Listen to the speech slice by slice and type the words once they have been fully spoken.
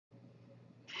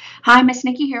Hi, Miss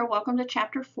Nikki here. Welcome to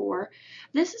Chapter 4.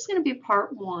 This is going to be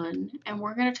Part 1, and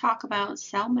we're going to talk about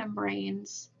cell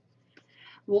membranes.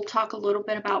 We'll talk a little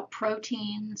bit about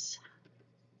proteins,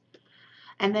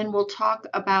 and then we'll talk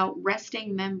about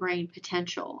resting membrane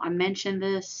potential. I mentioned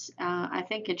this, I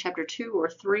think, in Chapter 2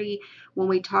 or 3 when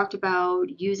we talked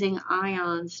about using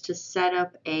ions to set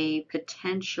up a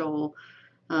potential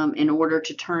in order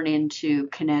to turn into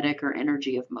kinetic or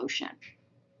energy of motion.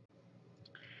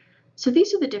 So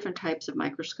these are the different types of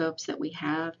microscopes that we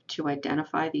have to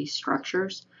identify these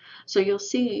structures. So you'll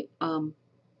see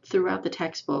throughout the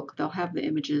textbook, they'll have the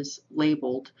images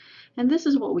labeled. And this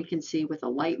is what we can see with a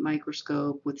light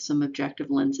microscope with some objective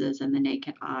lenses and the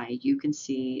naked eye. You can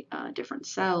see different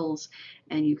cells,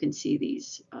 and you can see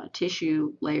these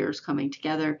tissue layers coming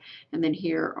together. And then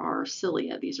here are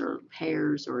cilia. These are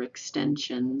hairs or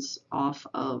extensions off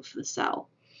of the cell.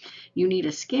 You need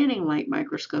a scanning light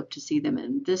microscope to see them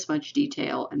in this much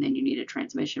detail, and then you need a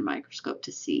transmission microscope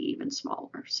to see even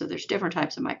smaller. So there's different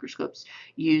types of microscopes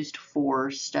used for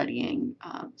studying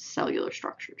cellular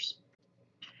structures.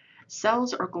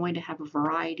 Cells are going to have a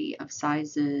variety of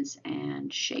sizes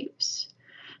and shapes.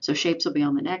 So shapes will be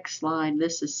on the next slide.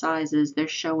 This is sizes. They're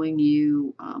showing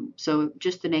you, so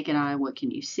just the naked eye, what can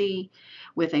you see?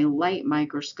 With a light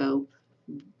microscope,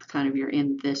 kind of you're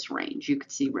in this range. You can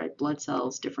see red blood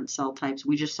cells, different cell types.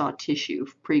 We just saw tissue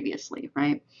previously,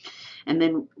 right? And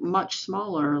then much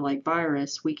smaller, like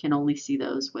virus, we can only see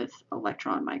those with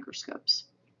electron microscopes.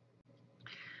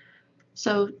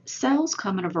 So cells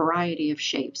come in a variety of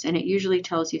shapes, and it usually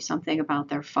tells you something about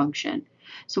their function.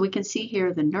 So we can see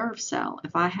here the nerve cell.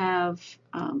 If I have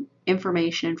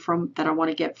information that I want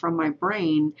to get from my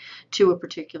brain to a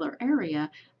particular area,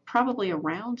 probably a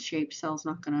round shaped cell is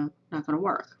not gonna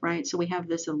work, right? So we have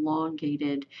this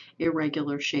elongated,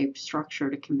 irregular shaped structure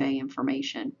to convey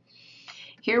information.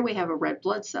 Here we have a red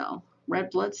blood cell. Red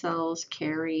blood cells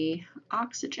carry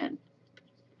oxygen.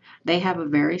 They have a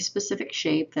very specific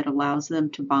shape that allows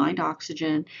them to bind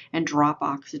oxygen and drop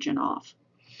oxygen off.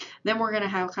 Then we're going to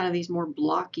have kind of these more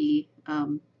blocky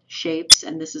shapes,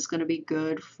 and this is going to be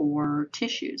good for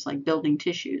tissues, like building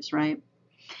tissues, right?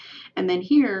 And then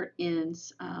here in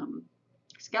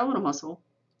skeletal muscle,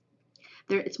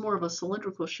 it's more of a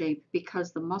cylindrical shape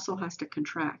because the muscle has to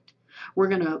contract. We're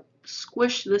going to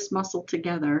squish this muscle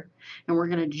together, and we're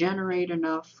going to generate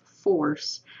enough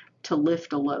force to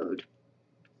lift a load.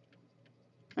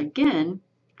 Again,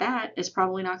 that is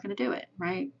probably not going to do it,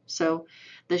 right? So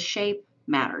the shape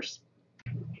matters.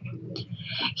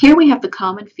 Here we have the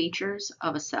common features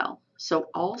of a cell. So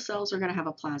all cells are going to have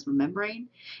a plasma membrane.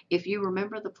 If you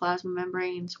remember, the plasma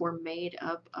membranes were made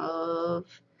up of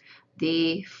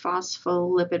the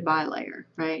phospholipid bilayer,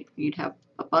 right? You'd have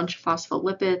a bunch of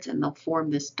phospholipids and they'll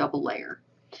form this double layer.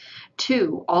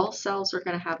 2, all cells are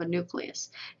going to have a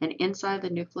nucleus, and inside the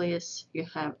nucleus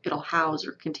it'll house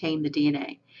or contain the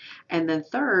DNA. And then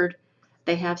 3rd,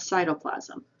 they have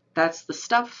cytoplasm. That's the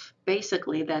stuff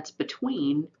basically that's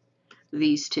between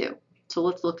these two. So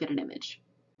let's look at an image.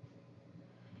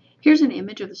 Here's an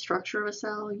image of the structure of a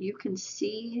cell. You can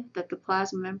see that the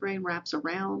plasma membrane wraps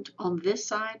around. On this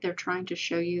side, they're trying to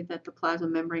show you that the plasma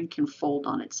membrane can fold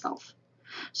on itself.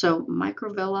 So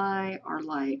microvilli are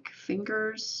like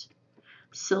fingers,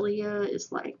 cilia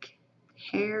is like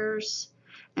hairs,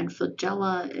 and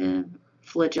flagella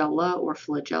or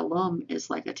flagellum is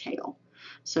like a tail.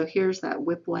 So here's that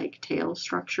whip-like tail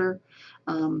structure.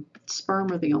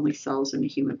 Sperm are the only cells in the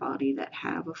human body that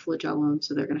have a flagellum,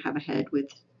 so they're going to have a head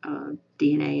with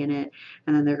DNA in it,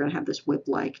 and then they're going to have this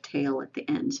whip-like tail at the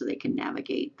end so they can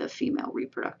navigate the female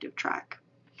reproductive tract.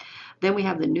 Then we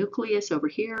have the nucleus over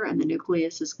here, and the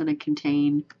nucleus is going to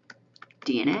contain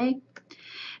DNA.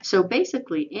 So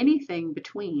basically anything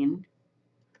between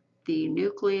the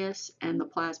nucleus and the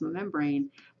plasma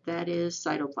membrane, that is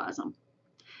cytoplasm.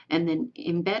 And then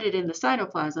embedded in the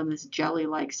cytoplasm, this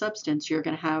jelly-like substance, you're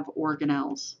going to have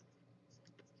organelles.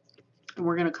 And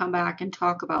we're going to come back and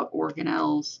talk about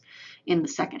organelles in the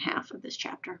second half of this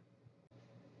chapter.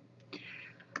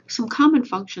 Some common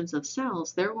functions of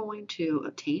cells: they're going to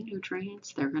obtain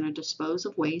nutrients, they're going to dispose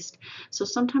of waste. So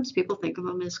sometimes people think of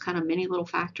them as kind of mini little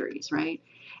factories, right?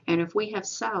 And if we have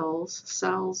cells,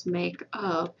 cells make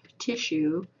up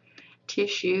tissue,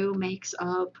 tissue makes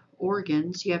up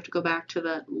organs. You have to go back to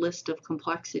the list of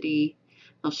complexity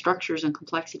of structures and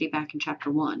complexity back in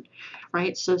chapter 1,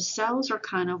 right? So cells are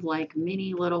kind of like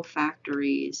mini little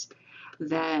factories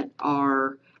that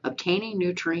are obtaining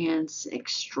nutrients,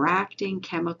 extracting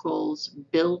chemicals,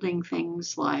 building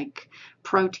things like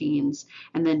proteins,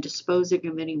 and then disposing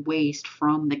of any waste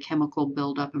from the chemical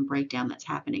buildup and breakdown that's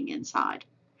happening inside.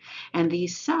 And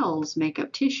these cells make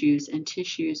up tissues, and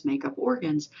tissues make up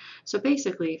organs. So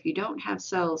basically, if you don't have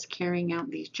cells carrying out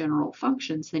these general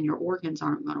functions, then your organs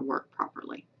aren't going to work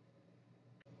properly.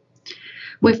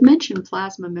 We've mentioned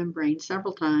plasma membrane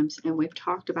several times, and we've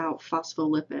talked about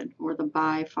phospholipid, or the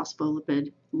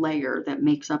biphospholipid layer that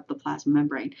makes up the plasma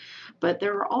membrane. But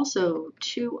there are also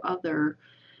two other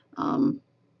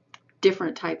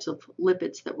different types of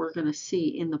lipids that we're going to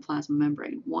see in the plasma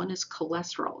membrane. One is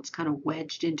cholesterol. It's kind of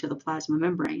wedged into the plasma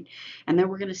membrane. And then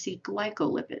we're going to see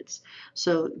glycolipids.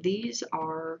 So these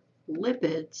are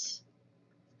lipids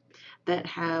that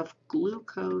have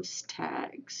glucose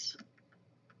tags.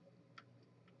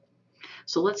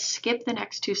 So let's skip the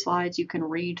next two slides. You can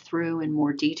read through in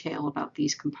more detail about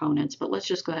these components, but let's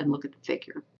just go ahead and look at the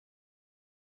figure.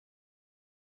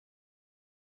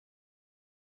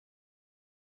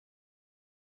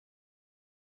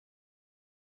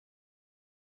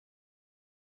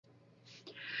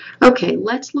 Okay,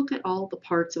 let's look at all the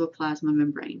parts of a plasma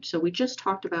membrane. So we just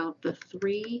talked about the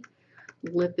three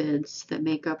lipids that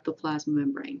make up the plasma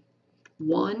membrane.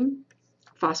 One,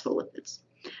 phospholipids.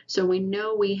 So we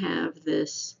know we have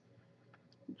this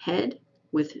head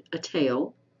with a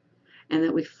tail, and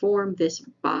that we form this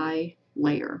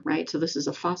bilayer, right? So this is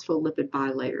a phospholipid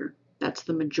bilayer. That's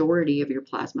the majority of your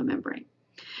plasma membrane.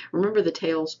 Remember, the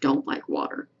tails don't like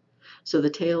water. So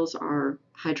the tails are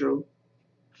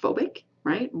hydrophobic,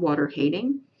 right? Water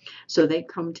hating. So they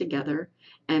come together,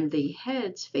 and the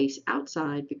heads face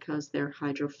outside because they're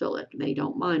hydrophilic. They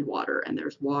don't mind water, and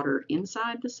there's water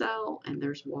inside the cell and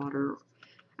there's water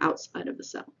outside of the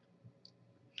cell.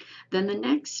 Then the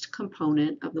next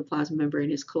component of the plasma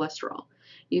membrane is cholesterol.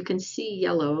 You can see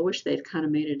yellow. I wish they'd kind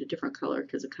of made it a different color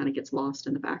because it kind of gets lost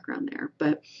in the background there.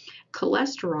 But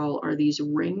cholesterol are these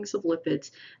rings of lipids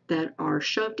that are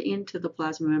shoved into the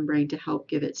plasma membrane to help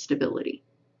give it stability.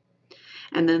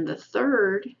 And then the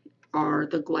third are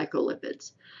the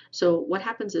glycolipids. So what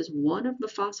happens is one of the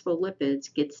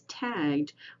phospholipids gets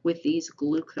tagged with these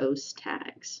glucose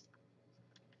tags.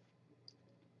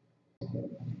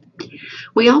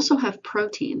 We also have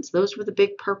proteins. Those were the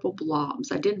big purple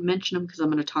blobs. I didn't mention them because I'm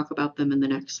going to talk about them in the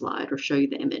next slide or show you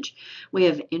the image. We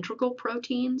have integral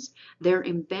proteins. They're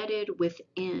embedded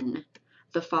within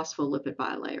the phospholipid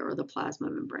bilayer or the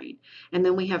plasma membrane. And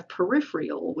then we have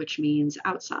peripheral, which means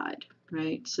outside,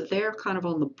 right? So they're kind of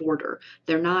on the border.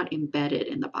 They're not embedded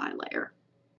in the bilayer.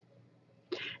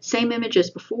 Same image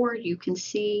as before. You can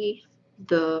see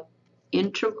the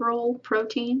integral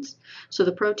proteins, so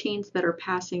the proteins that are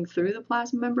passing through the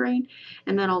plasma membrane.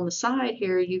 And then on the side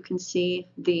here, you can see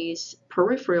these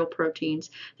peripheral proteins.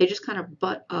 They just kind of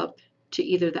butt up to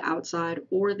either the outside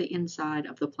or the inside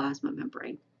of the plasma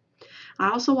membrane. I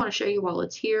also want to show you while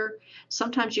it's here,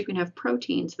 sometimes you can have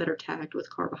proteins that are tagged with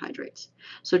carbohydrates.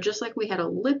 So just like we had a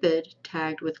lipid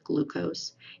tagged with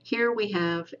glucose, here we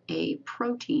have a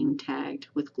protein tagged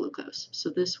with glucose. So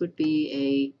this would be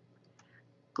a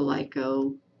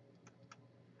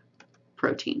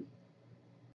glycoprotein.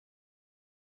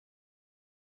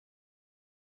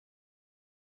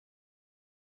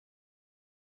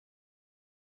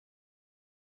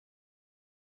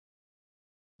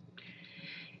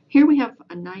 Here we have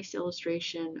a nice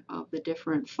illustration of the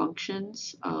different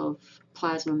functions of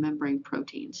plasma membrane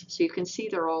proteins. So you can see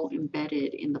they're all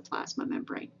embedded in the plasma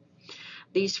membrane.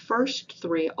 These first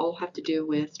three all have to do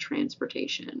with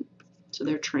transportation. So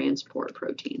they're transport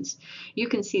proteins. You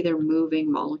can see they're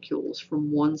moving molecules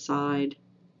from one side,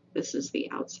 this is the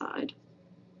outside,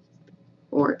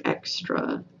 or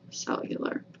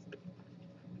extracellular.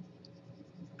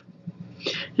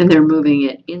 And they're moving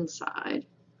it inside,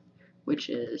 which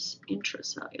is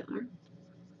intracellular.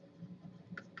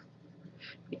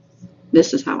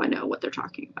 This is how I know what they're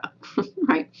talking about,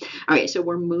 right? All right, so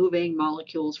we're moving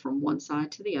molecules from one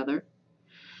side to the other.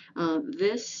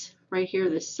 This right here,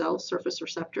 this cell surface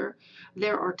receptor,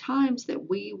 there are times that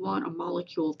we want a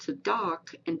molecule to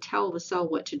dock and tell the cell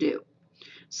what to do.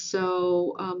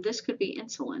 So this could be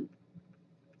insulin.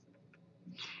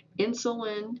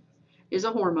 Insulin is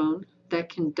a hormone that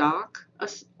can dock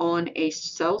on a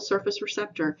cell surface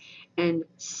receptor and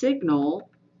signal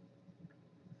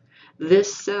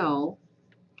this cell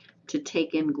to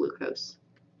take in glucose.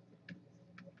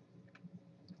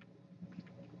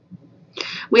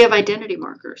 We have identity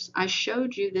markers. I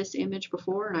showed you this image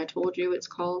before and I told you it's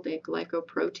called a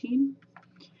glycoprotein.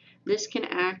 This can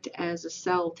act as a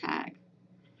cell tag.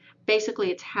 Basically,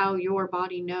 it's how your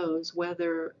body knows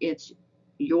whether it's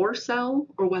your cell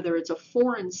or whether it's a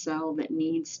foreign cell that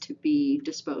needs to be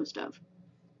disposed of.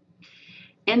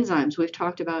 Enzymes, we've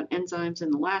talked about enzymes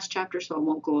in the last chapter, so I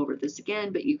won't go over this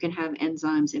again, but you can have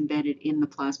enzymes embedded in the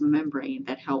plasma membrane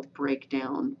that help break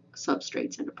down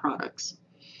substrates into products.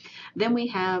 Then we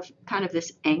have kind of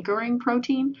this anchoring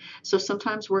protein. So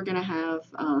sometimes we're going to have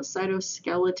a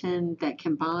cytoskeleton that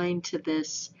can bind to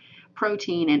this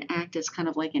protein and act as kind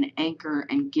of like an anchor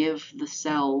and give the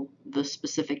cell the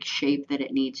specific shape that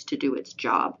it needs to do its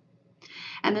job.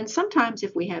 And then sometimes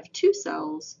if we have two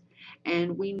cells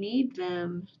and we need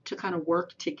them to kind of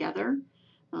work together,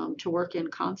 to work in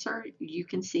concert, you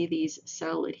can see these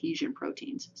cell adhesion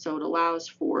proteins. So it allows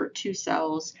for two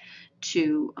cells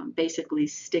to basically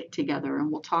stick together,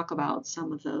 and we'll talk about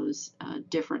some of those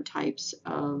different types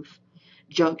of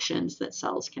junctions that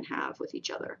cells can have with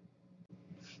each other.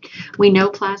 We know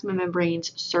plasma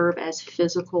membranes serve as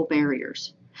physical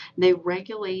barriers. They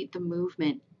regulate the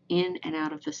movement in and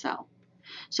out of the cell.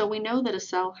 So we know that a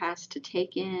cell has to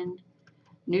take in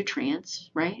nutrients,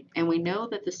 right? And we know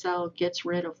that the cell gets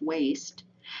rid of waste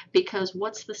because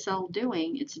what's the cell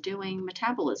doing? It's doing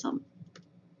metabolism.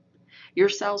 Your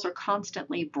cells are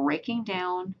constantly breaking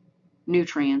down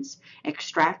nutrients,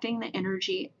 extracting the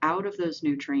energy out of those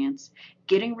nutrients,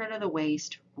 getting rid of the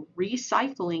waste,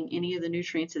 recycling any of the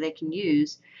nutrients that they can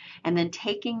use, and then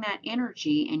taking that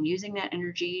energy and using that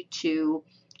energy to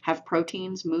have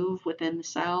proteins move within the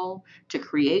cell, to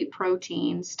create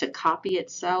proteins, to copy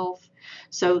itself.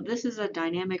 So this is a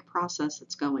dynamic process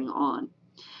that's going on.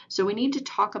 So we need to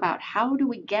talk about how do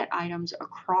we get items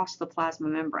across the plasma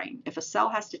membrane? If a cell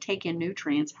has to take in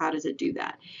nutrients, how does it do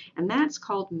that? And that's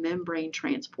called membrane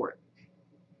transport.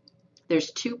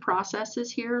 There's two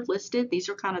processes here listed. These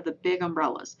are kind of the big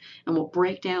umbrellas, and we'll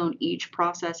break down each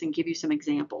process and give you some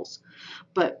examples.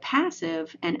 But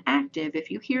passive and active,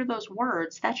 if you hear those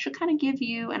words, that should kind of give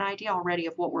you an idea already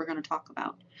of what we're going to talk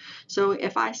about. So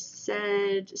if I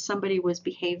said somebody was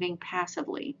behaving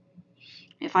passively,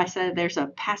 if I said there's a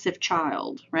passive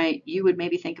child, right, you would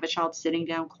maybe think of a child sitting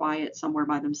down quiet somewhere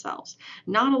by themselves.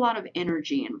 Not a lot of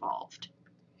energy involved.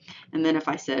 And then if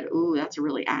I said, ooh, that's a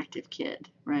really active kid,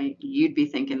 right, you'd be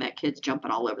thinking that kid's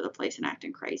jumping all over the place and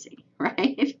acting crazy,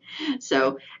 right?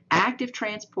 So active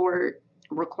transport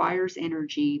requires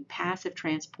energy, passive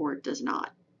transport does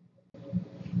not.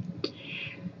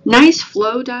 Nice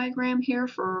flow diagram here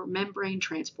for membrane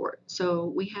transport. So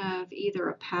we have either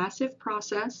a passive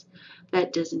process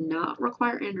that does not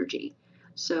require energy,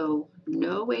 so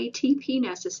no ATP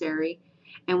necessary,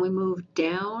 and we move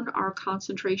down our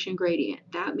concentration gradient.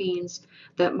 That means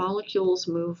that molecules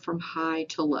move from high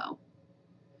to low.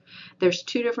 There's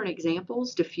two different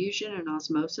examples, diffusion and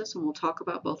osmosis, and we'll talk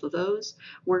about both of those.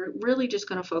 We're really just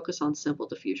going to focus on simple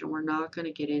diffusion. We're not going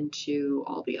to get into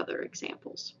all the other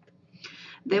examples.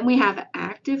 Then we have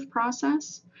active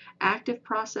process. Active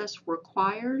process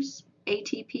requires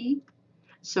ATP,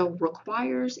 so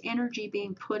requires energy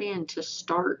being put in to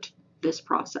start this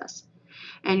process.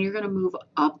 And you're going to move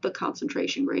up the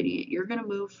concentration gradient. You're going to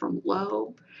move from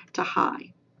low to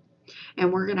high.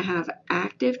 And we're going to have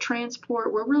active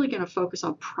transport. We're really going to focus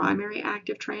on primary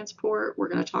active transport. We're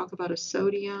going to talk about a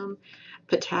sodium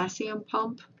potassium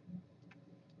pump.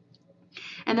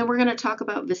 And then we're going to talk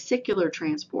about vesicular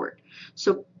transport.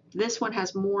 So this one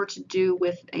has more to do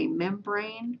with a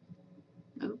membrane.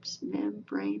 Oops,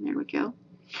 membrane, there we go.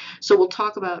 So we'll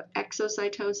talk about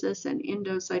exocytosis and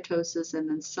endocytosis and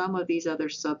then some of these other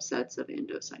subsets of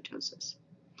endocytosis.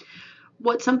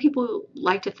 What some people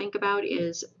like to think about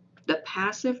is the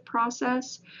passive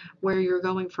process where you're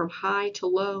going from high to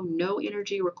low, no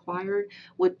energy required,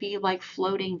 would be like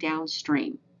floating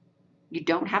downstream. You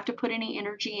don't have to put any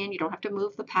energy in. You don't have to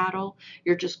move the paddle.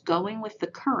 You're just going with the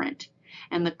current.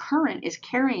 And the current is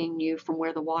carrying you from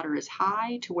where the water is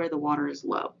high to where the water is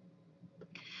low.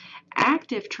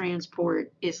 Active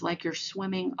transport is like you're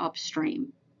swimming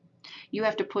upstream. You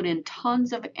have to put in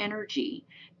tons of energy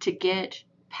to get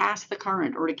past the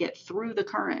current or to get through the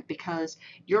current because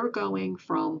you're going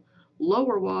from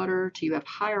lower water to you have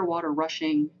higher water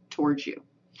rushing towards you.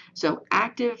 So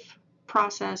active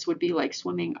process would be like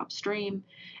swimming upstream,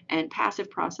 and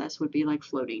passive process would be like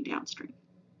floating downstream.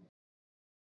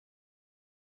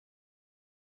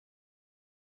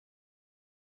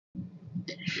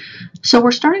 So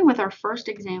we're starting with our first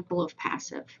example of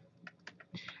passive.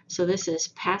 So this is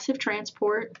passive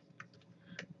transport.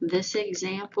 This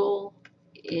example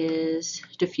is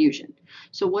diffusion.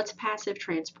 So what's passive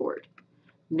transport?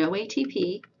 No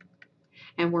ATP,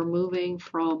 and we're moving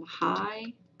from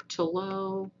high to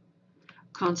low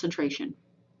concentration.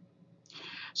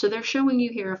 So they're showing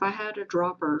you here, if I had a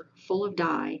dropper full of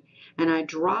dye and I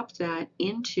dropped that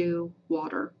into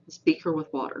water, this beaker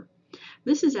with water,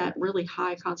 this is at really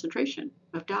high concentration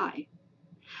of dye.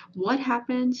 What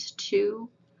happens to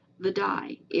the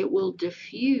dye? It will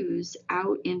diffuse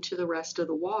out into the rest of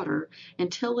the water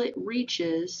until it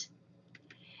reaches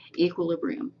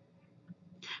equilibrium.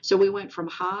 So we went from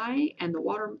high, and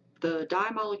the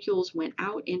dye molecules went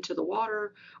out into the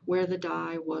water where the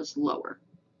dye was lower.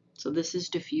 So this is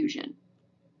diffusion.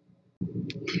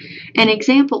 An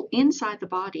example inside the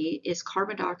body is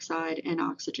carbon dioxide and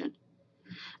oxygen.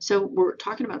 So we're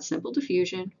talking about simple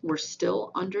diffusion. We're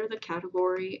still under the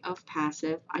category of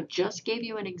passive. I just gave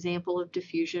you an example of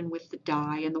diffusion with the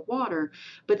dye and the water,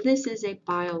 but this is a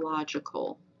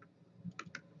biological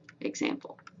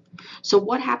example. So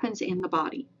what happens in the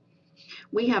body?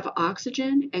 We have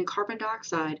oxygen and carbon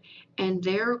dioxide, and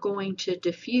they're going to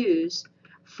diffuse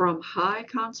from high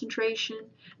concentration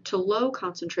to low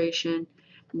concentration.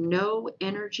 No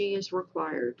energy is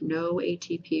required, no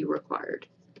ATP required.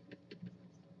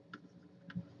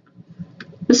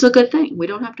 This is a good thing. We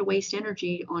don't have to waste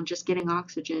energy on just getting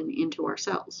oxygen into our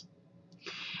cells.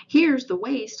 Here's the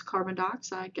waste, carbon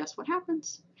dioxide. Guess what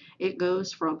happens? It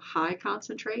goes from high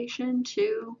concentration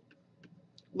to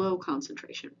low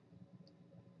concentration.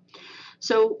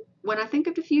 So when I think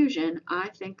of diffusion, I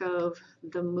think of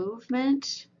the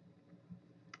movement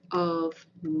of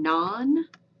non-charged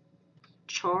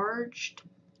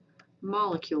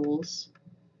molecules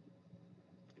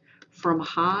from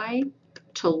high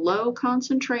to low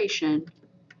concentration,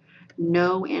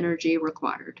 no energy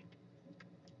required.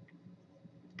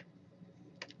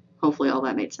 Hopefully all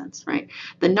that made sense, right?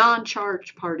 The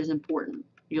non-charged part is important.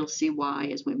 You'll see why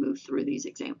as we move through these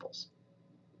examples.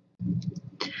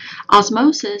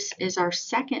 Osmosis is our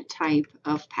second type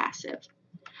of passive.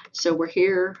 So we're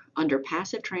here under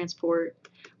passive transport.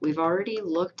 We've already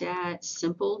looked at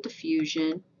simple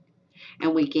diffusion,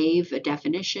 and we gave a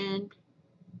definition,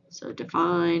 so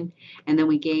define, and then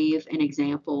we gave an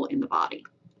example in the body.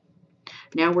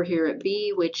 Now we're here at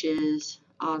B, which is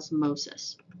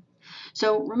osmosis.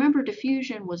 So remember,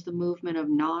 diffusion was the movement of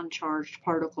non-charged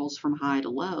particles from high to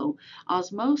low.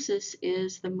 Osmosis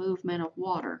is the movement of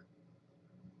water.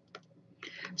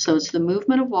 So it's the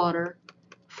movement of water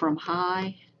from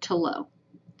high to low.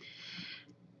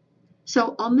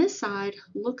 So on this side,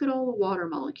 look at all the water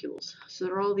molecules. So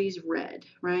they're all these red,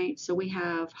 right? So we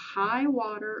have high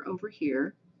water over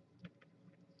here,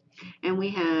 and we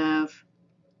have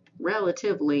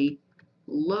relatively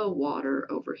low water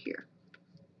over here.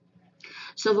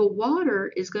 So the water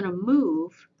is going to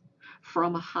move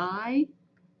from high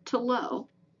to low,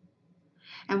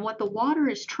 and what the water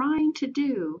is trying to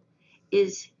do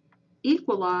is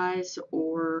equalize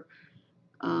or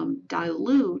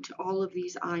dilute all of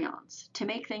these ions to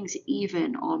make things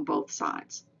even on both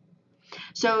sides.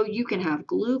 So you can have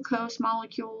glucose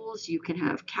molecules, you can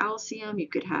have calcium, you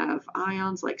could have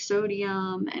ions like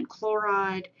sodium and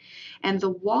chloride, and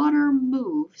the water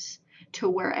moves to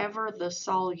wherever the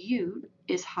solute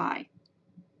is high.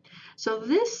 So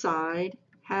this side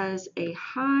has a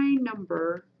high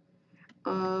number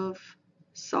of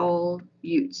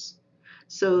solutes.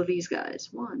 So these guys,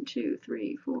 1, 2,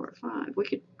 3, 4, 5, we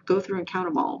could go through and count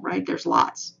them all, right? There's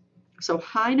lots. So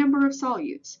high number of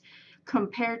solutes.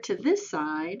 Compared to this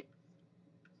side,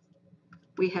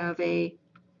 we have a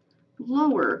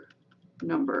lower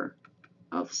number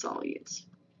of solutes.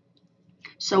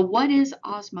 So what is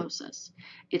osmosis?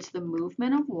 It's the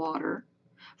movement of water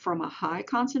from a high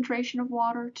concentration of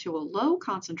water to a low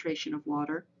concentration of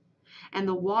water, and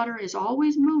the water is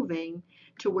always moving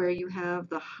to where you have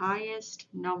the highest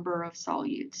number of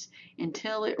solutes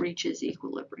until it reaches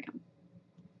equilibrium.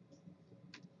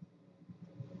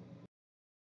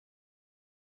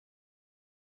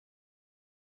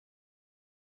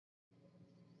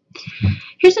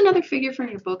 Here's another figure from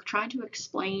your book trying to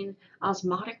explain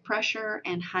osmotic pressure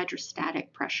and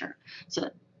hydrostatic pressure.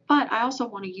 But I also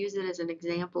want to use it as an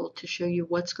example to show you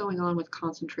what's going on with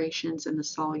concentrations in the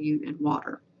solute in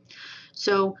water.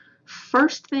 So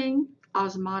first thing,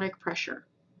 osmotic pressure.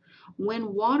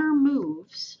 When water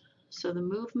moves, so the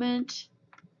movement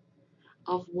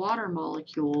of water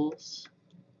molecules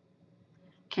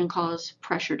can cause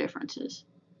pressure differences.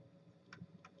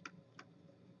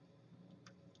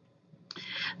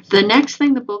 The next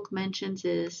thing the book mentions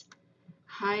is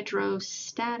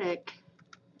hydrostatic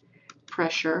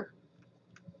pressure,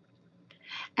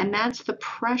 and that's the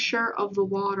pressure of the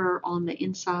water on the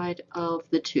inside of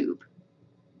the tube.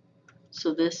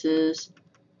 So this is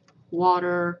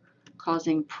water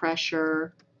causing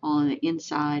pressure on the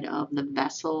inside of the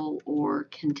vessel or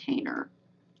container.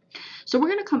 So we're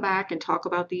going to come back and talk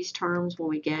about these terms when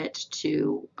we get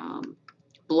to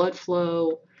blood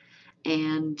flow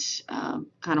and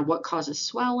kind of what causes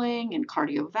swelling and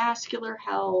cardiovascular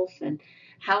health and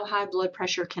how high blood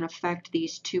pressure can affect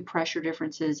these two pressure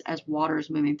differences as water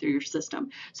is moving through your system.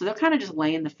 So they're kind of just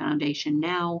laying the foundation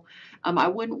now. I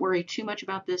wouldn't worry too much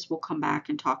about this. We'll come back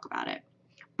and talk about it.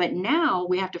 But now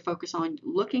we have to focus on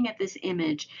looking at this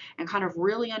image and kind of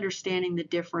really understanding the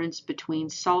difference between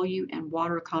solute and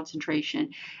water concentration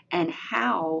and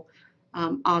how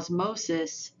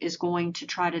osmosis is going to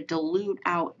try to dilute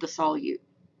out the solute.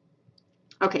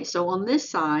 Okay, so on this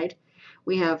side,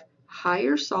 we have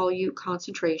higher solute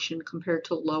concentration compared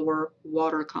to lower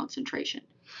water concentration.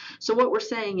 So what we're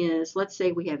saying is, let's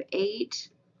say we have 8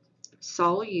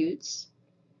 solutes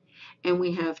and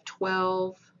we have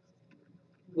 12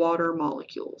 water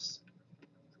molecules.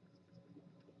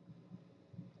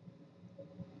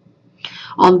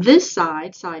 On this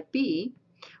side, side B,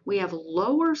 we have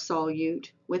lower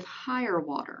solute with higher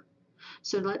water.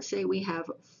 So let's say we have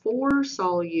 4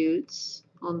 solutes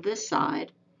on this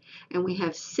side and we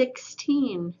have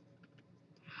 16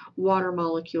 water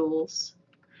molecules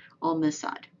on this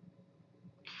side.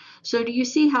 So do you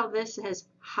see how this has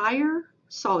higher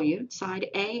solute? Side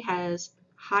A has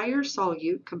higher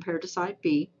solute compared to side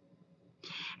B,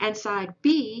 and side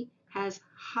B has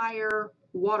higher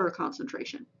water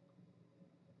concentration.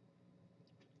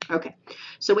 Okay,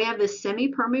 so we have this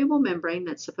semi-permeable membrane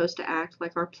that's supposed to act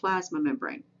like our plasma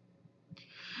membrane.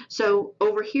 So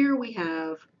over here we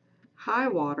have high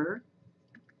water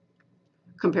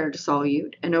compared to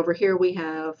solute, and over here we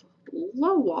have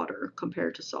low water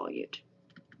compared to solute.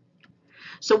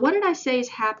 So what did I say is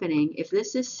happening if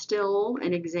this is still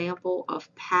an example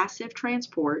of passive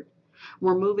transport?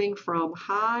 We're moving from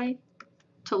high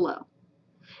to low.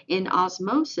 In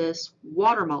osmosis,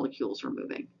 water molecules are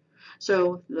moving.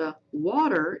 So the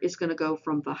water is going to go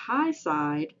from the high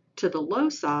side to the low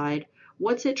side.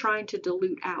 What's it trying to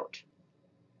dilute out?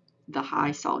 The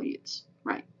high solutes,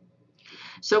 right?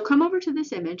 So come over to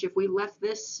this image. If we left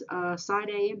this side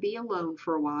A and B alone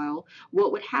for a while,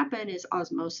 what would happen is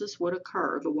osmosis would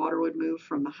occur. The water would move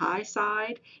from the high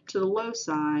side to the low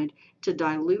side to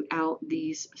dilute out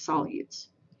these solutes.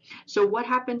 So what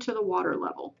happened to the water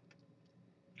level?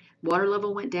 Water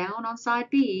level went down on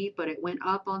side B, but it went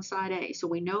up on side A. So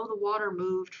we know the water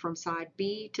moved from side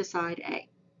B to side A.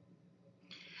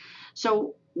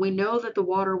 So we know that the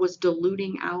water was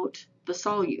diluting out the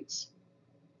solutes.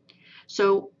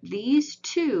 So these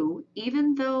two,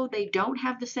 even though they don't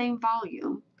have the same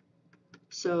volume,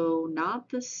 so not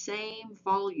the same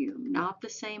volume, not the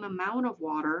same amount of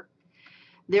water,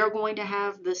 they're going to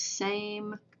have the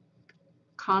same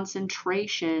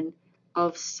concentration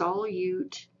of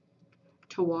solute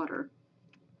to water.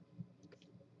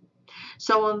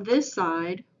 So on this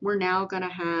side, we're now going to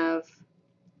have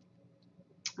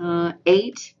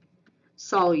 8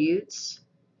 solutes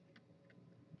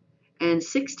and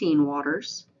 16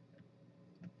 waters.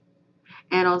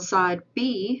 And on side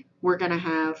B, we're going to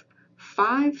have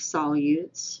 5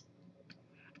 solutes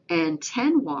and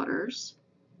 10 waters.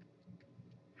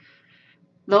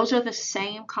 Those are the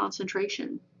same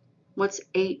concentration. What's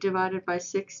 8 divided by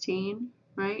 16,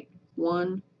 right?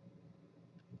 1/2.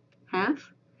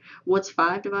 What's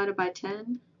 5 divided by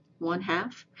 10?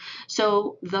 1/2.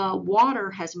 So the water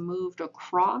has moved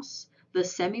across the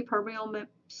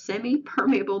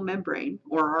semi-permeable membrane,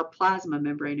 or our plasma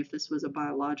membrane if this was a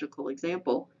biological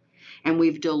example, and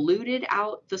we've diluted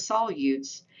out the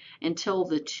solutes until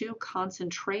the two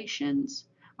concentrations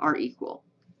are equal.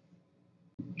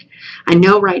 I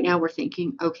know right now we're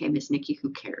thinking, okay, Miss Nikki, who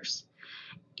cares?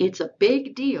 It's a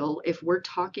big deal if we're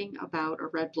talking about a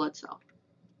red blood cell.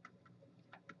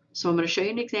 So I'm going to show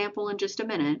you an example in just a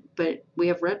minute, but we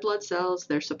have red blood cells.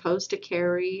 They're supposed to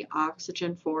carry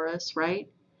oxygen for us, right?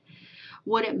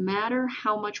 Would it matter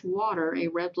how much water a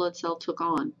red blood cell took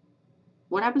on?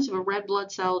 What happens if a red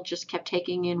blood cell just kept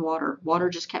taking in water? Water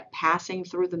just kept passing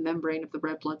through the membrane of the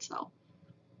red blood cell.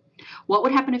 What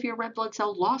would happen if your red blood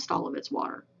cell lost all of its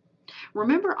water?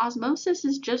 Remember, osmosis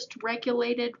is just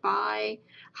regulated by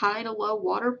high to low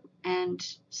water and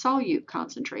solute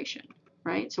concentration,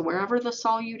 right? So wherever the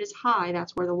solute is high,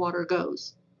 that's where the water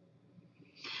goes.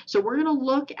 So we're going to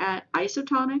look at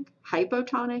isotonic,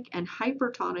 hypotonic, and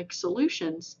hypertonic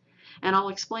solutions, and I'll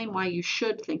explain why you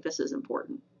should think this is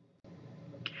important.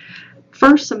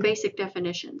 First, some basic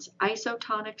definitions.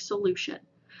 Isotonic solution.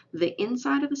 The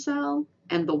inside of the cell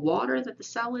and the water that the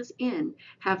cell is in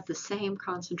have the same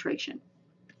concentration.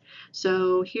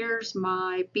 So here's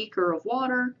my beaker of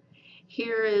water.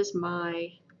 Here is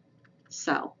my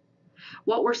cell.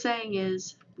 What we're saying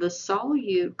is the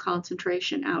solute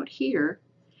concentration out here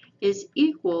is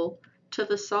equal to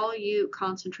the solute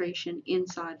concentration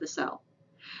inside the cell.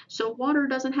 So water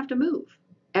doesn't have to move.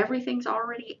 Everything's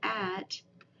already at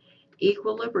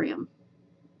equilibrium.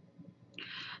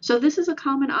 So this is a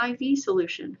common IV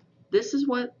solution. This is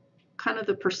what kind of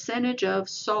the percentage of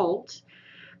salt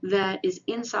that is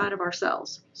inside of our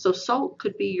cells. So salt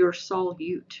could be your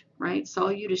solute, right?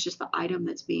 Solute is just the item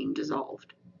that's being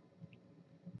dissolved.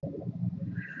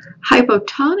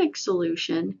 Hypotonic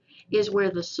solution is where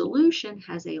the solution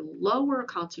has a lower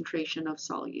concentration of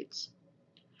solutes.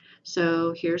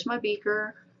 So here's my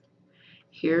beaker,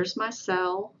 here's my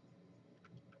cell.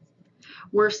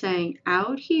 We're saying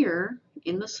out here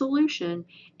in the solution,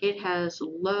 it has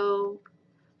low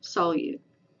solute.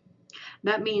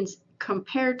 That means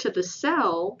compared to the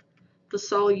cell, the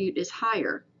solute is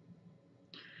higher.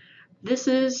 This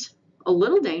is a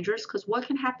little dangerous because what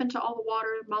can happen to all the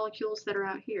water molecules that are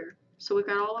out here? So we've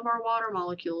got all of our water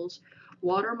molecules.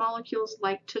 Water molecules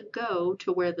like to go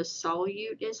to where the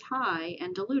solute is high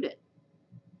and dilute it.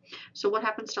 So what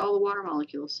happens to all the water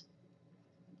molecules?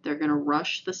 They're going to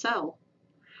rush the cell.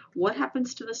 What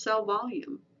happens to the cell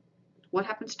volume? What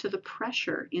happens to the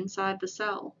pressure inside the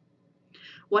cell?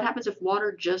 What happens if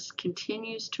water just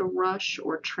continues to rush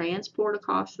or transport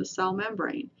across the cell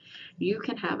membrane? You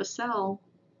can have a cell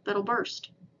that'll burst.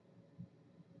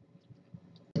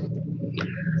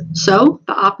 So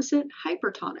the opposite,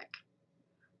 hypertonic.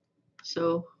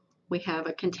 So we have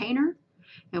a container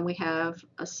and we have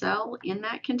a cell in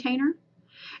that container,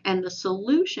 and the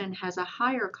solution has a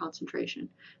higher concentration.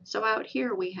 So out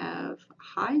here we have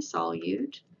high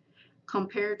solute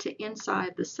compared to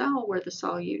inside the cell where the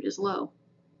solute is low.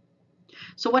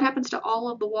 So what happens to all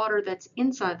of the water that's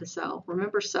inside the cell?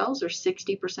 Remember, cells are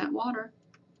 60% water.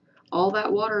 All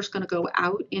that water is going to go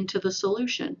out into the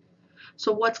solution.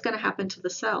 So what's going to happen to the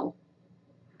cell?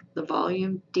 The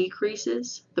volume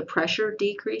decreases, the pressure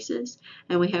decreases,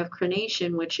 and we have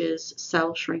crenation, which is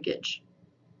cell shrinkage.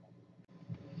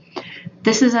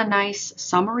 This is a nice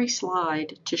summary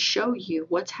slide to show you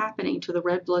what's happening to the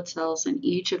red blood cells in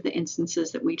each of the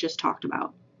instances that we just talked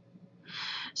about.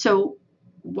 So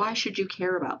why should you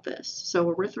care about this?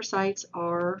 So erythrocytes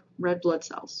are red blood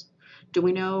cells. Do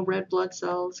we know red blood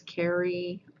cells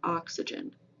carry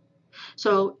oxygen?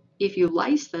 So if you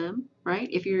lyse them, right,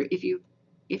 if your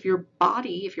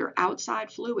body, if your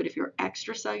outside fluid, if your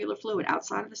extracellular fluid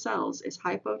outside of the cells is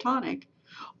hypotonic,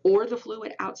 or the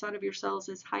fluid outside of your cells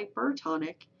is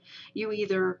hypertonic, you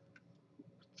either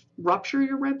rupture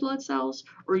your red blood cells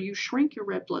or you shrink your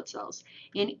red blood cells.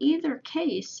 In either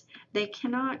case, they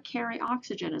cannot carry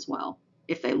oxygen as well.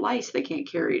 If they lyse, they can't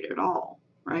carry it at all,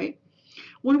 right?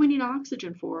 What do we need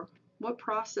oxygen for? What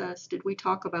process did we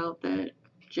talk about that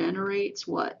generates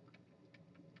what?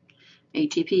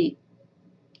 ATP.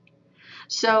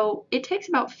 So it takes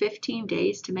about 15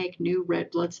 days to make new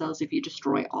red blood cells if you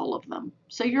destroy all of them.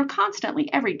 So you're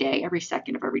constantly, every day, every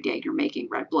second of every day, you're making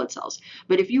red blood cells.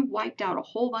 But if you wiped out a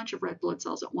whole bunch of red blood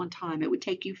cells at one time, it would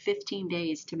take you 15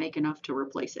 days to make enough to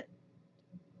replace it.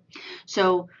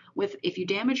 So if you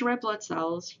damage red blood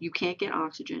cells, you can't get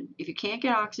oxygen. If you can't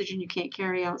get oxygen, you can't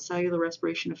carry out cellular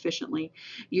respiration efficiently.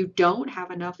 You don't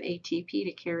have enough ATP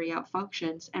to carry out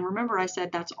functions. And remember, I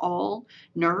said that's all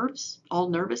nerves, all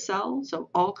nervous cells, so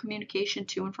all communication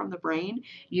to and from the brain,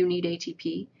 you need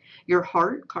ATP. Your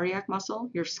heart, cardiac muscle,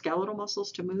 your skeletal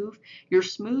muscles to move, your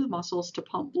smooth muscles to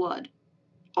pump blood.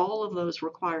 All of those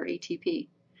require ATP.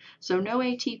 So no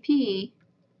ATP,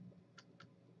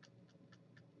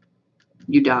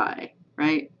 you die,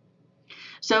 right?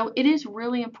 So it is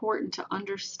really important to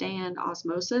understand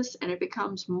osmosis, and it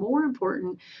becomes more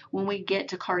important when we get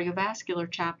to cardiovascular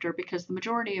chapter because the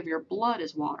majority of your blood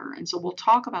is water. And so we'll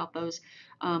talk about those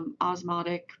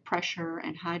osmotic pressure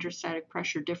and hydrostatic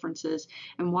pressure differences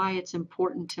and why it's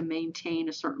important to maintain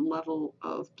a certain level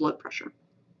of blood pressure.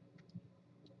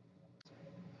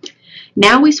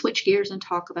 Now we switch gears and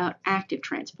talk about active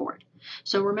transport.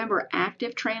 So remember,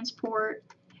 active transport,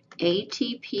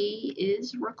 ATP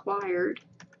is required,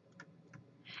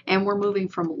 and we're moving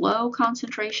from low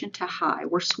concentration to high.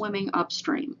 We're swimming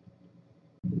upstream.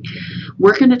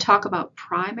 We're going to talk about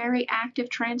primary active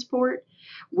transport.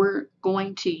 We're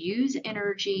going to use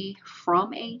energy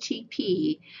from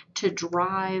ATP to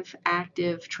drive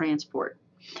active transport.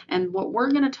 And what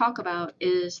we're going to talk about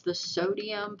is the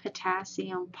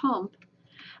sodium-potassium pump.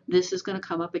 This is going to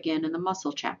come up again in the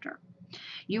muscle chapter.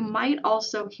 You might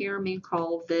also hear me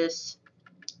call this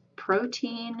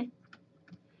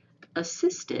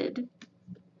protein-assisted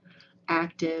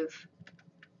active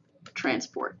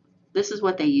transport. This is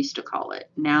what they used to call it.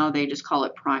 Now they just call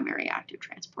it primary active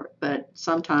transport, but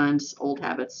sometimes old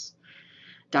habits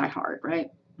die hard,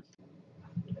 right?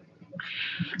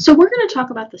 So we're going to talk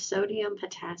about the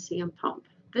sodium-potassium pump.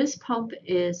 This pump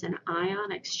is an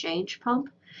ion exchange pump.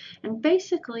 And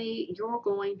basically, you're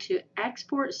going to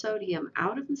export sodium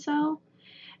out of the cell,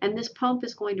 and this pump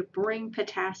is going to bring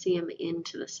potassium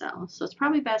into the cell. So it's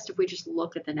probably best if we just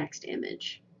look at the next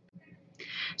image.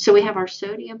 So we have our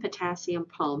sodium potassium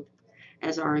pump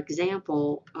as our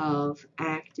example of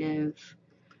active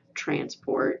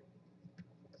transport.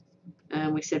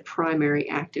 And we said primary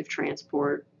active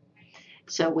transport.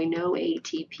 So we know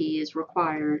ATP is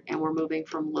required, and we're moving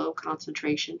from low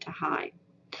concentration to high.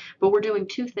 But we're doing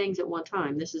two things at one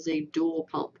time. This is a dual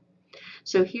pump.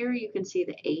 So here you can see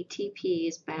the ATP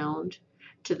is bound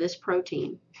to this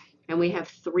protein, and we have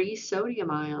 3 sodium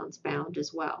ions bound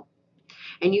as well.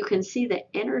 And you can see the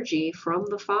energy from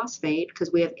the phosphate,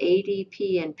 because we have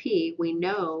ADP and P. We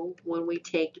know when we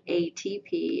take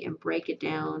ATP and break it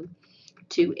down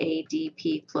to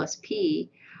ADP plus P,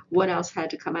 what else had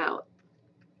to come out?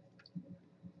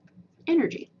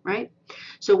 Energy, right?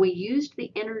 So we used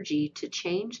the energy to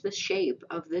change the shape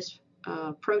of this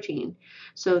protein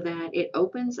so that it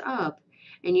opens up,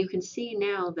 and you can see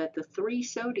now that the 3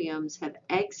 sodiums have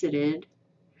exited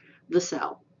the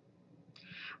cell.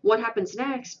 What happens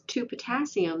next? 2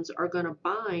 potassiums are going to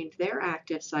bind their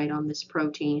active site on this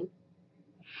protein,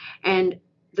 and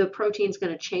the protein is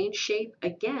going to change shape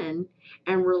again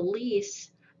and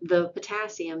release the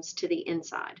potassiums to the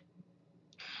inside.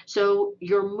 So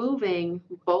you're moving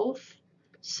both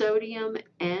sodium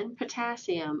and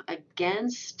potassium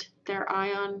against their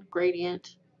ion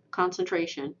gradient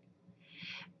concentration,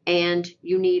 and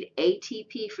you need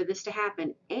ATP for this to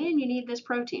happen, and you need this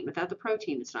protein. Without the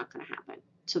protein, it's not going to happen.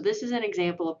 So this is an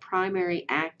example of primary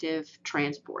active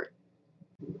transport.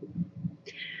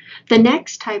 The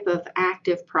next type of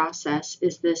active process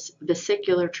is this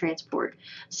vesicular transport.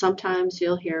 Sometimes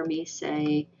you'll hear me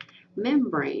say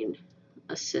membrane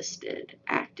assisted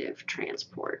active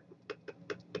transport.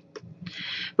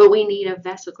 But we need a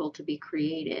vesicle to be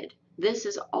created. This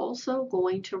is also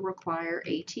going to require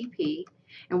ATP,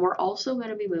 and we're also going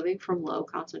to be moving from low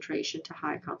concentration to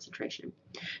high concentration.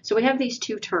 So we have these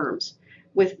two terms.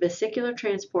 With vesicular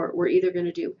transport, we're either going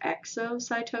to do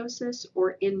exocytosis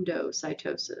or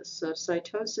endocytosis. So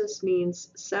cytosis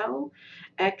means cell,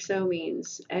 exo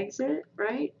means exit,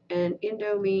 right? And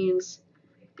endo means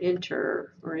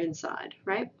enter or inside,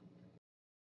 right?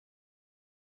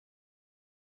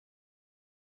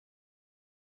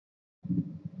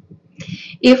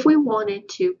 If we wanted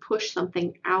to push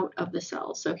something out of the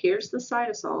cell, so here's the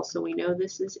cytosol, so we know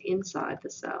this is inside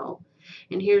the cell,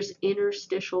 and here's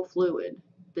interstitial fluid.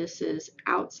 This is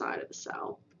outside of the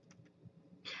cell.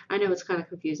 I know it's kind of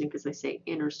confusing because I say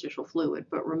interstitial fluid,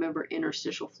 but remember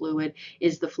interstitial fluid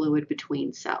is the fluid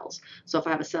between cells. So if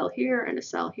I have a cell here and a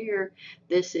cell here,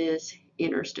 this is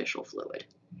interstitial fluid.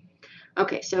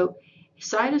 Okay, so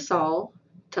cytosol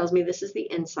tells me this is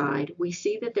the inside. We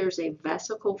see that there's a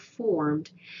vesicle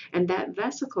formed, and that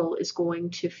vesicle is going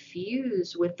to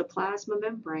fuse with the plasma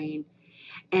membrane,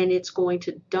 and it's going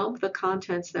to dump the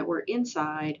contents that were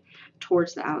inside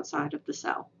towards the outside of the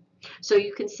cell. So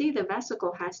you can see the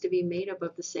vesicle has to be made up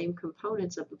of the same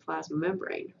components of the plasma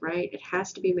membrane, right? It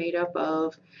has to be made up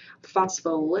of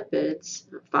phospholipids,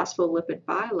 phospholipid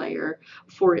bilayer,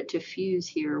 for it to fuse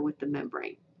here with the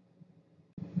membrane.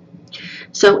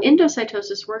 So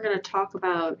endocytosis, we're going to talk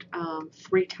about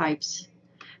 3 types,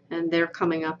 and they're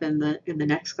coming up in the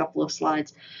next couple of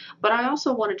slides. But I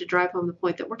also wanted to drive home the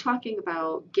point that we're talking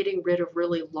about getting rid of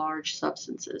really large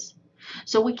substances.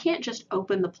 So we can't just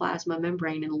open the plasma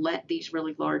membrane and let these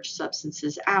really large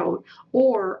substances out,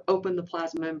 or open the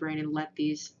plasma membrane and let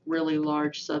these really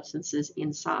large substances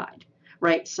inside.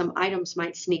 Right? Some items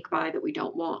might sneak by that we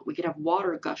don't want. We could have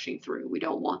water gushing through. We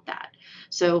don't want that.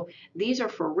 So these are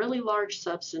for really large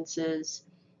substances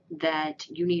that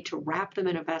you need to wrap them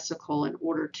in a vesicle in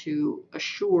order to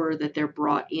assure that they're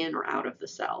brought in or out of the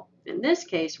cell. In this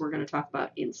case, we're going to talk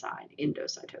about inside,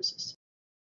 endocytosis.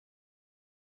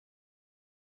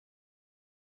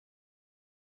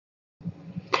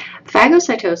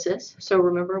 Phagocytosis, so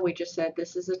remember we just said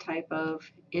this is a type of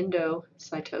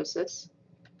endocytosis.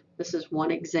 This is one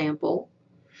example.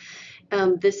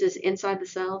 This is inside the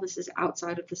cell, this is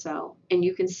outside of the cell. And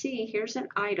you can see here's an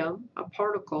item, a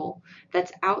particle,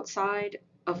 that's outside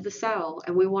of the cell,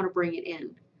 and we want to bring it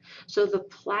in. So the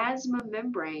plasma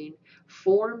membrane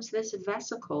forms this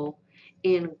vesicle,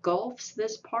 engulfs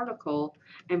this particle,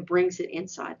 and brings it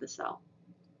inside the cell.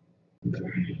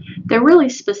 They're really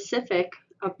specific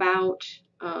about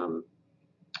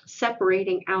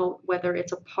separating out whether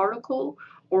it's a particle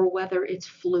or whether it's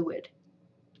fluid.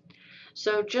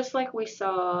 So just like we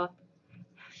saw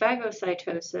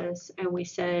phagocytosis and we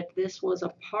said this was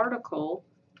a particle,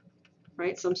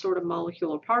 right? Some sort of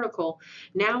molecule or particle.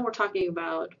 Now we're talking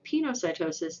about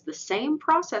pinocytosis. The same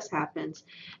process happens.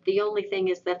 The only thing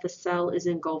is that the cell is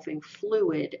engulfing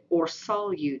fluid or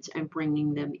solutes and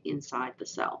bringing them inside the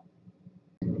cell.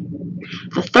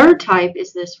 The third type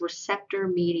is this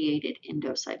receptor-mediated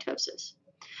endocytosis.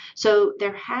 So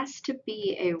there has to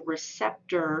be a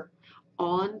receptor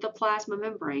on the plasma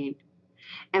membrane,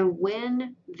 and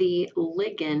when the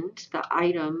ligand, the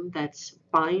item that's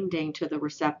binding to the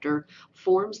receptor,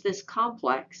 forms this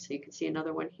complex, you can see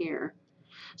another one here.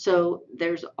 So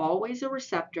there's always a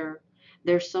receptor,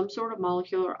 there's some sort of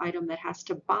molecular item that has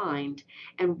to bind,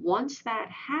 and once that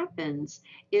happens,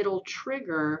 it'll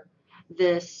trigger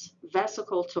this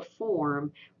vesicle to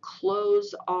form,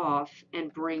 close off,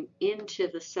 and bring into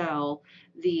the cell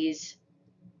these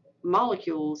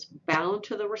molecules bound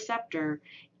to the receptor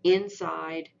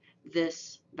inside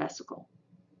this vesicle.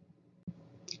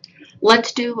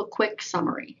 Let's do a quick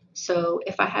summary. So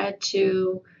if I had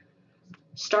to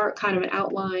start kind of an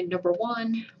outline, number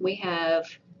one, we have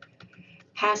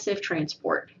passive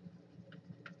transport,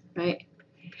 right?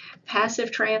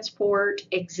 Passive transport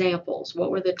examples.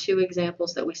 What were the two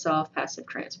examples that we saw of passive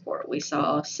transport? We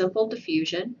saw simple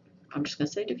diffusion, I'm just going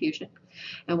to say diffusion,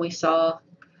 and we saw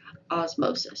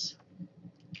osmosis.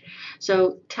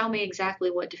 So tell me exactly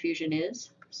what diffusion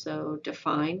is. So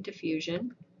define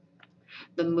diffusion,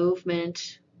 the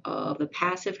movement of the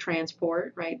passive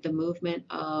transport, right? The movement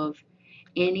of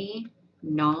any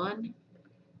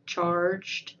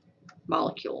non-charged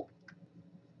molecule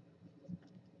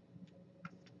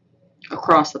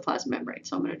across the plasma membrane.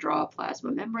 So I'm going to draw a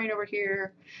plasma membrane over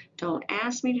here. Don't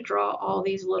ask me to draw all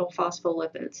these little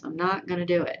phospholipids. I'm not going to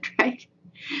do it, right?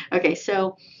 Okay,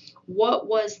 so what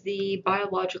was the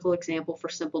biological example for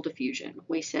simple diffusion?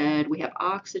 We said we have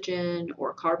oxygen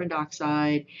or carbon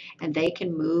dioxide, and they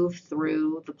can move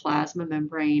through the plasma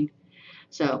membrane.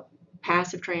 So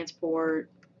passive transport,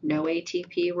 no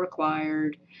ATP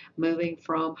required, moving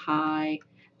from high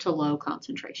to low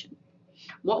concentration.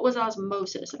 What was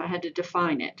osmosis? If I had to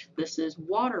define it, this is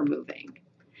water moving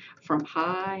from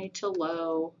high to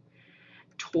low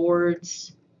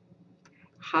towards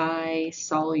high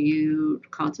solute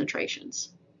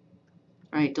concentrations,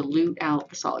 right? Dilute out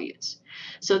the solutes.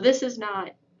 So this is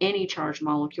not any charged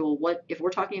molecule. What if we're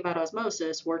talking about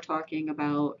osmosis, we're talking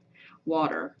about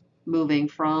water moving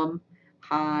from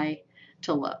high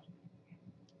to low.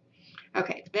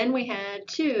 Okay, then we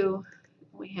have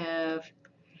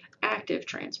active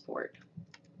transport.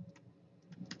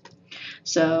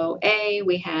 So A,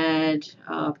 we had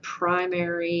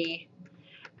primary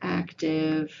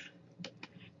active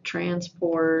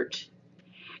transport,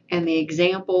 and the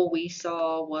example we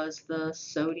saw was the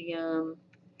sodium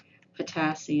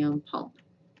potassium pump.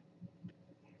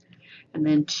 And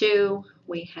then 2,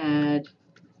 we had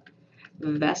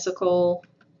vesicle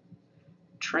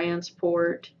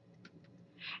transport,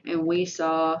 and we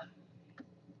saw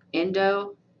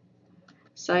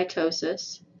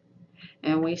endocytosis,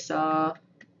 and we saw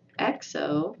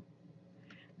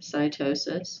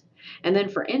exocytosis. And then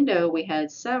for endo, we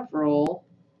had several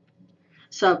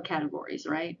subcategories,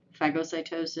 right?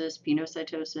 Phagocytosis,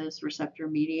 pinocytosis,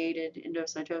 receptor-mediated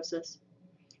endocytosis.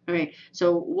 Okay,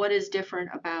 so what is different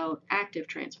about active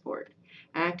transport?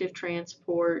 Active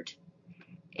transport,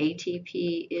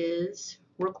 ATP is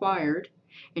required,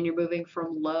 and you're moving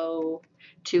from low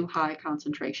to high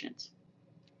concentrations.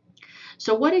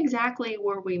 So what exactly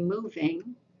were we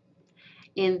moving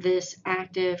in this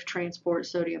active transport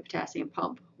sodium potassium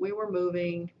pump? We were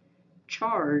moving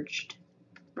charged,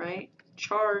 right?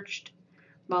 Charged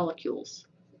molecules.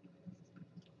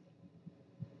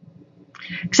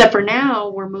 Except for now,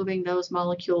 we're moving those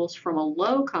molecules from a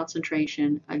low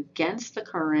concentration against the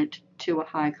current to a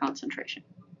high concentration.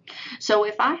 So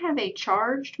if I have a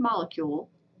charged molecule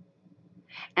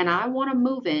and I want to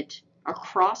move it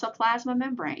across a plasma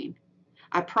membrane,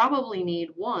 I probably need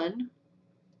one,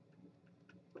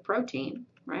 a protein,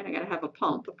 right? I got to have a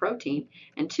pump, a protein,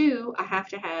 and 2, I have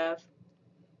to have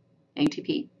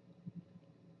ATP.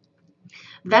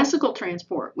 Vesicle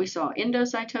transport, we saw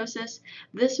endocytosis.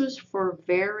 This was for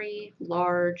very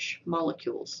large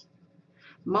molecules.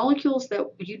 Molecules that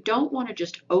you don't want to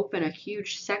just open a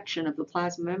huge section of the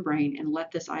plasma membrane and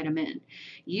let this item in.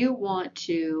 You want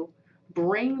to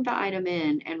bring the item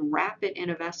in and wrap it in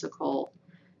a vesicle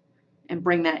and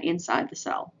bring that inside the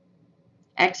cell.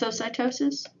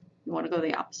 Exocytosis, you want to go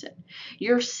the opposite.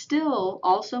 You're still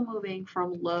also moving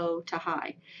from low to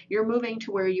high. You're moving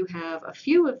to where you have a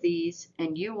few of these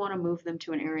and you want to move them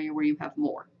to an area where you have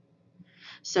more.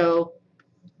 So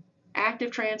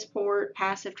Active transport,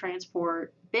 passive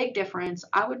transport, big difference.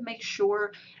 I would make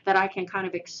sure that I can kind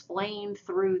of explain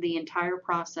through the entire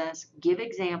process, give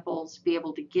examples, be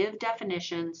able to give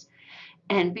definitions,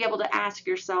 and be able to ask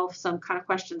yourself some kind of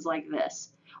questions like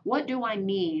this. What do I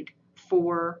need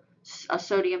for a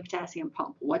sodium potassium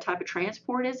pump? What type of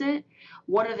transport is it?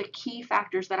 What are the key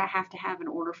factors that I have to have in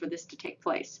order for this to take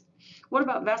place? What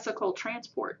about vesicle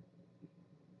transport?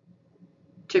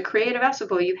 To create a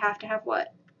vesicle, you have to have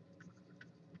what?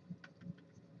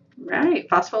 Right,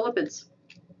 phospholipids.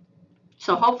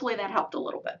 So hopefully that helped a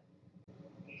little bit.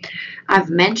 I've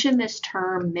mentioned this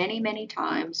term many, many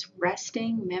times,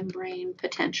 resting membrane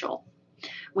potential.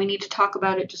 We need to talk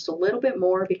about it just a little bit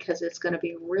more because it's going to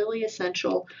be really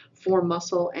essential for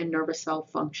muscle and nervous cell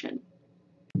function.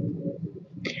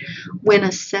 When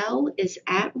a cell is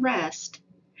at rest,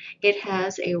 it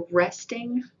has a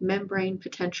resting membrane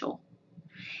potential.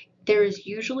 There is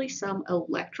usually some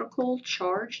electrical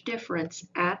charge difference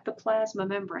at the plasma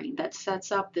membrane that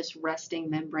sets up this resting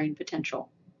membrane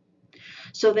potential.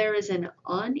 So there is an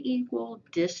unequal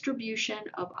distribution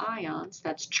of ions,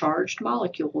 that's charged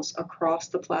molecules, across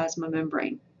the plasma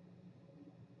membrane.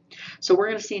 So we're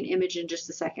going to see an image in just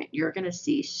a second. You're going to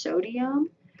see sodium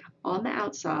on the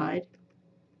outside,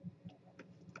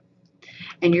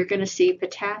 and you're going to see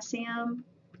potassium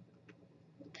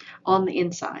on the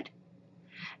inside.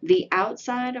 The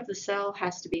outside of the cell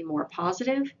has to be more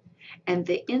positive, and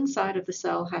the inside of the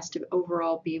cell has to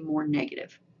overall be more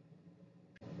negative.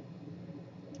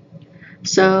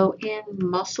 So in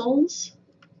muscles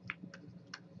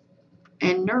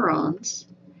and neurons,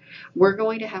 we're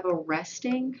going to have a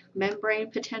resting membrane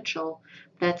potential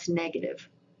that's negative.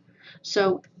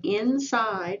 So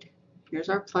inside, here's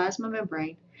our plasma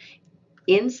membrane,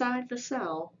 inside the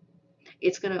cell,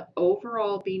 it's going to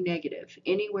overall be negative,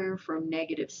 anywhere from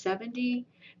 -70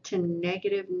 to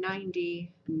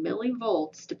 -90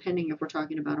 millivolts, depending if we're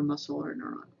talking about a muscle or a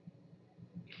neuron.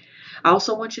 I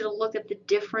also want you to look at the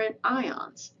different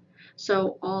ions.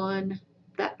 So on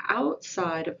the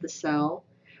outside of the cell,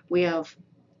 we have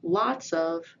lots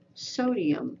of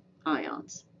sodium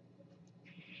ions.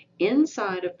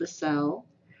 Inside of the cell,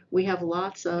 we have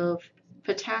lots of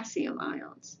potassium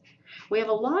ions. We have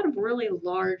a lot of really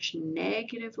large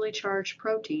negatively charged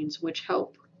proteins which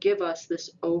help give us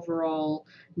this overall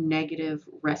negative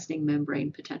resting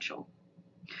membrane potential.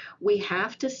 We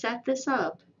have to set this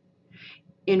up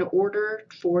in order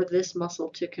for this muscle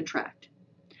to contract.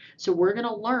 So we're going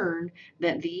to learn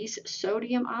that these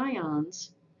sodium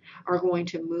ions are going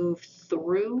to move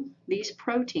through these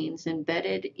proteins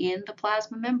embedded in the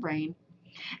plasma membrane,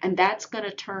 and that's going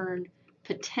to turn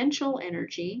potential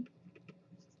energy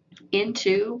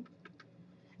into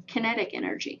kinetic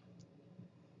energy.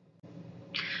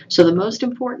 So the most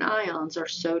important ions are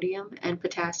sodium and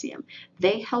potassium.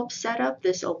 They help set up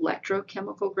this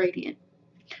electrochemical gradient.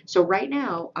 So right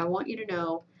now, I want you to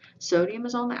know sodium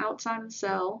is on the outside of the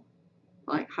cell,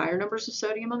 like higher numbers of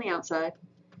sodium on the outside,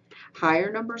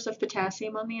 higher numbers of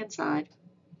potassium on the inside.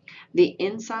 The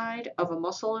inside of a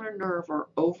muscle and a nerve are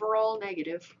overall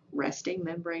negative resting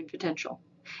membrane potential.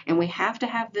 And we have to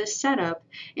have this set up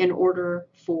in order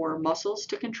for muscles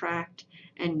to contract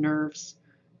and nerves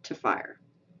to fire.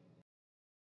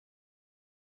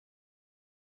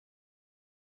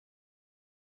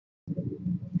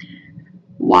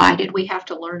 Why did we have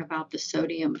to learn about the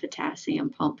sodium-potassium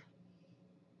pump?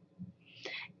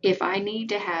 If I need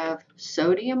to have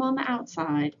sodium on the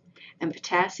outside and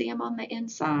potassium on the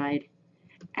inside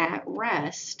at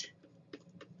rest,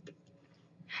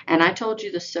 and I told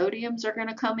you the sodiums are going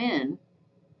to come in,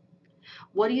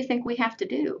 what do you think we have to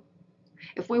do?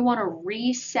 If we want to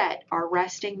reset our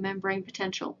resting membrane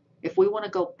potential, if we want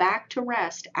to go back to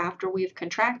rest after we've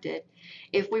contracted,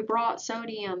 if we brought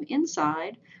sodium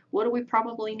inside, what do we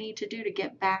probably need to do to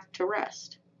get back to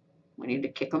rest? We need to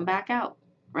kick them back out,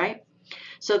 right?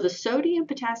 So the sodium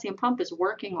potassium pump is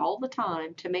working all the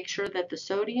time to make sure that the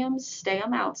sodiums stay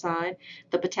on the outside,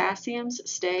 the potassiums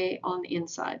stay on the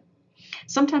inside.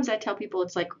 Sometimes I tell people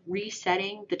it's like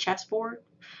resetting the chessboard,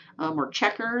 or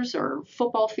checkers or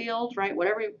football field, right?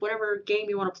 Whatever game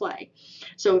you want to play.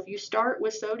 So if you start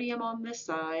with sodium on this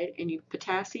side and you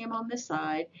potassium on this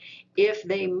side, if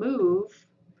they move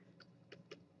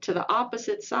to the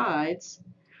opposite sides,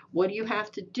 what do you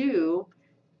have to do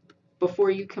before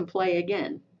you can play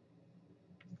again?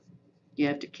 You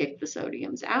have to kick the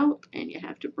sodiums out and you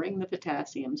have to bring the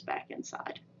potassiums back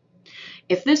inside.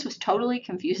 If this was totally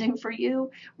confusing for you,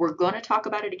 we're going to talk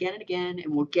about it again and again,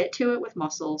 and we'll get to it with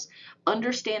muscles.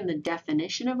 Understand the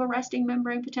definition of a resting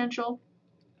membrane potential.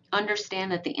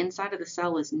 Understand that the inside of the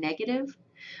cell is negative.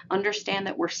 Understand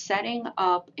that we're setting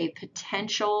up a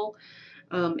potential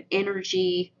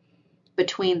energy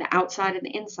between the outside and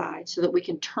the inside so that we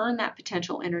can turn that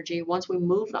potential energy. Once we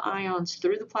move the ions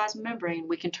through the plasma membrane,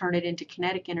 we can turn it into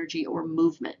kinetic energy or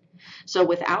movement. So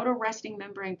without a resting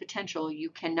membrane potential, you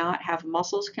cannot have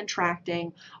muscles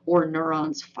contracting or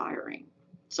neurons firing.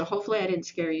 So hopefully I didn't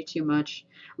scare you too much.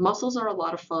 Muscles are a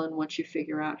lot of fun once you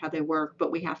figure out how they work,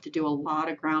 but we have to do a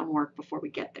lot of groundwork before we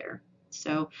get there.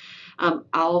 So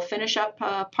I'll finish up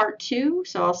part 2.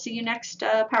 So I'll see you next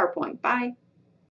PowerPoint. Bye.